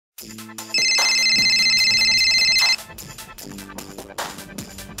Why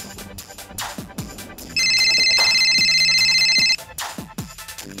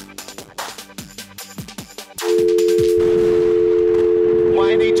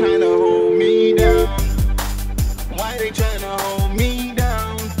they tryna hold me down? Why they tryna hold me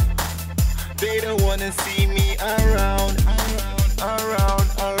down? They don't wanna see me around.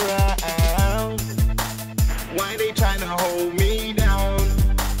 Why they tryna hold me down?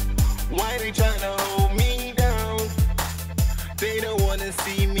 Why they tryna hold me down? They don't wanna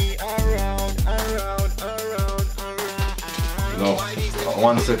see me around. No,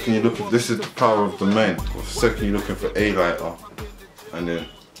 1 second you're looking, this is the power of the man. 1 second you're looking for a lighter, and then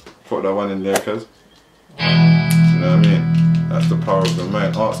put that one in there, cuz. You know what I mean? That's the power of the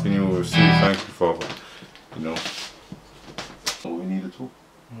man. Asking you will receive, thank you, Father. You know. All we need at all.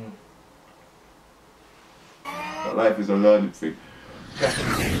 But life is a learning thing.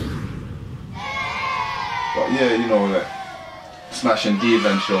 But yeah, you know, like, Smash and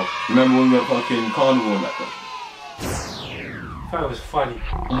Dvanjones show. Remember when we went fucking Carnival and that? That was funny.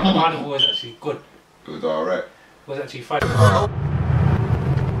 Carnival was actually good. It was alright. It was actually funny.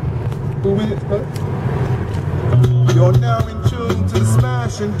 2 minutes, bud. You're now in tune to the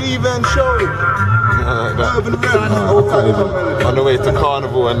Smash and Dvanjones show. Urban rap. On the way to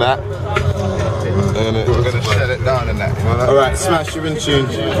Carnival and that. And we're gonna shut it down and that. Alright, Smash, you're in tune.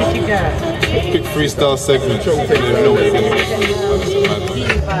 Quick freestyle segment. You know what you're gonna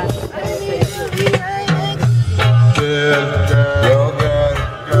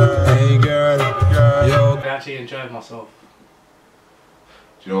I actually enjoyed myself.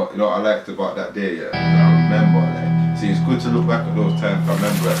 Do you know what I liked about that day, yeah? I remember, like, see, it's good to look back at those times. I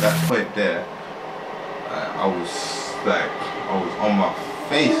remember at that point there, I was on my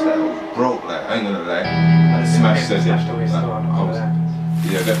face, like, I was broke, like, I ain't gonna lie. And Smash said it.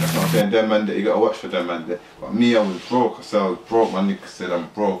 Yeah, that's what I'm saying. Them man, you gotta watch for them man. But me, I was broke. I said I was broke. My nigga said I'm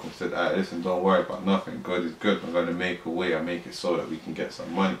broke. I said, alright, listen, don't worry about nothing. God is good. I'm gonna make a way. I make it so that we can get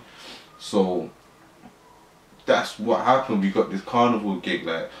some money. So that's what happened. We got this Carnival gig,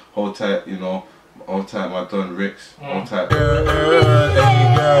 like, hold tight, you know, hold tight, my Don Ricks, hold tight.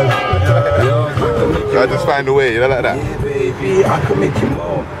 I just find a way, you know, like that. Yeah, baby, I can make you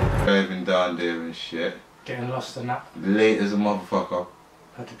more. Driving down there and shit. Getting lost in that. Late as a motherfucker.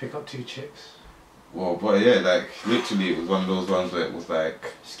 Had to pick up 2 chicks. Well, but yeah, like, literally it was one of those ones where it was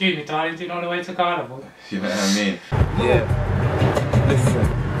like... Excuse me, darling, do you know the way to Carnival? You know what I mean? Yeah. Listen.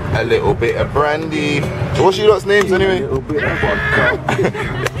 A little bit of brandy. What's your lot's names anyway? A little bit of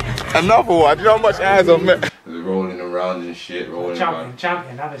vodka. Another one. Do you know how much eyes I've met? Rolling around and shit, rolling around.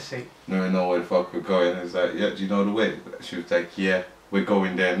 Champion, have a seat. No, know where the fuck we're going. It's like, yeah, do you know the way? She was like, yeah, we're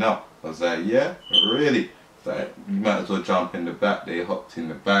going there now. I was like, yeah, really? It's like, you might as well jump in the back. They hopped in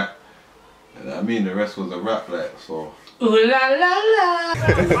the back. And I mean, the rest was a rap, like, so. Ooh la la la!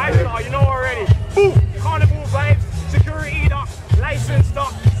 Fivestar, you know already. Carnival vibes, security duck, license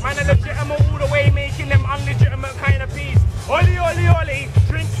duck. Man, are legitimate all the way, making them unlegitimate kind of peace. Oli, oli, oli,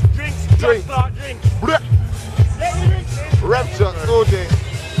 drinks, drinks, drink, drinks. Let me drink this. Rap shots all day.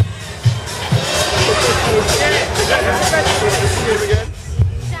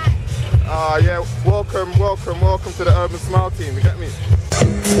 Yeah, welcome to the Urban Smile team, you get me?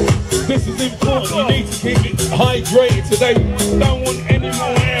 This is important, you need to keep it hydrated today. Don't want any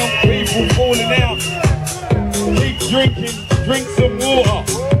more people falling out. Keep drinking, drink some water.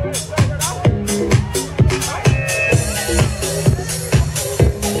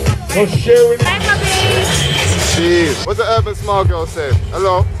 So sharing. Jeez. What's the Urban Smile girl say?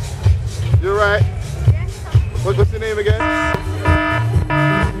 Hello? You right? What's your name again?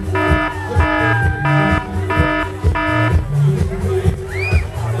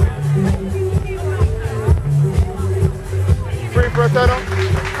 Free for a tenor?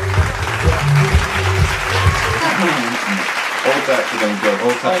 Hold that to them girls,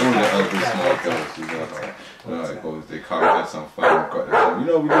 hold that all the Urban Smile girls, you know how it goes. They come and have some fun, got their fun. You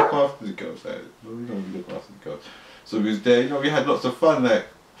know, we look after the girls, like, we look after the girls. So we was there, you know, we had lots of fun, like,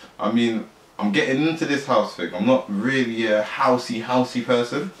 I mean, I'm getting into this house thing. I'm not really a housey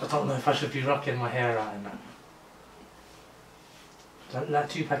person. I don't know if I should be rocking my hair out in that. Like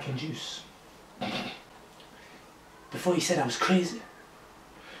 2-pack and juice. Before you said I was crazy.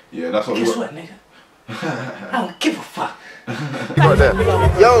 Yeah, that's what Guess what, nigga? I don't give a fuck. Right there.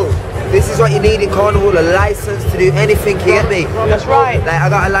 Yo, this is what you need in Carnival, a license to do anything, you get me? That's right. Like, I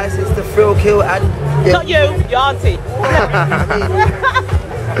got a license to thrill, kill and... Yeah. Not you, your auntie.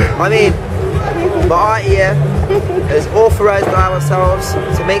 I mean, my auntie, yeah, is authorised by ourselves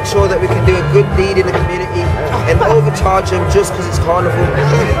to make sure that we can do a good deed in the community and overcharge them just because it's carnival.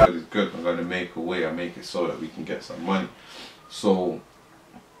 It's good. I'm gonna make a way. I make it so that we can get some money. So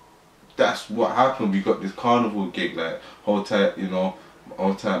that's what happened. We got this carnival gig, like hold tight, you know,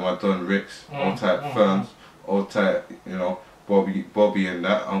 hold tight my Don Ricks, hold tight Firmz, hold tight, you know, Bobby and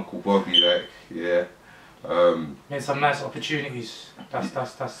that Uncle Bobby, like yeah. Made some nice opportunities.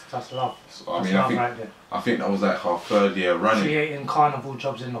 That's love. So, I mean, I think that was like our 3rd year running. Creating carnival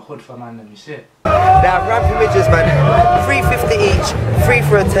jobs in the hood for man, and you see it. Now ramp images, man. 350 each, 3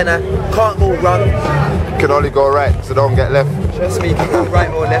 for a tenner. Can't go wrong. Can only go right, so don't get left. Trust me, you can go right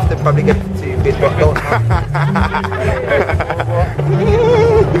or left and probably get 2 bid, but don't.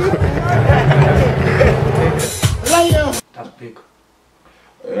 That's big.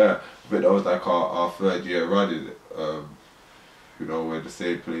 Yeah, but that was like our 3rd year running. You know, we're the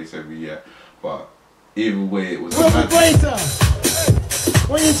same place every year, but either way it was a Operator!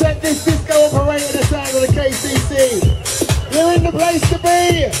 When you check this disco operator the sound of the KCC, you're in the place to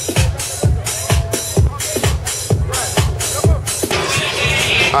be!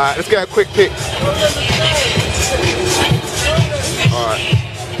 Alright, let's get a quick pick.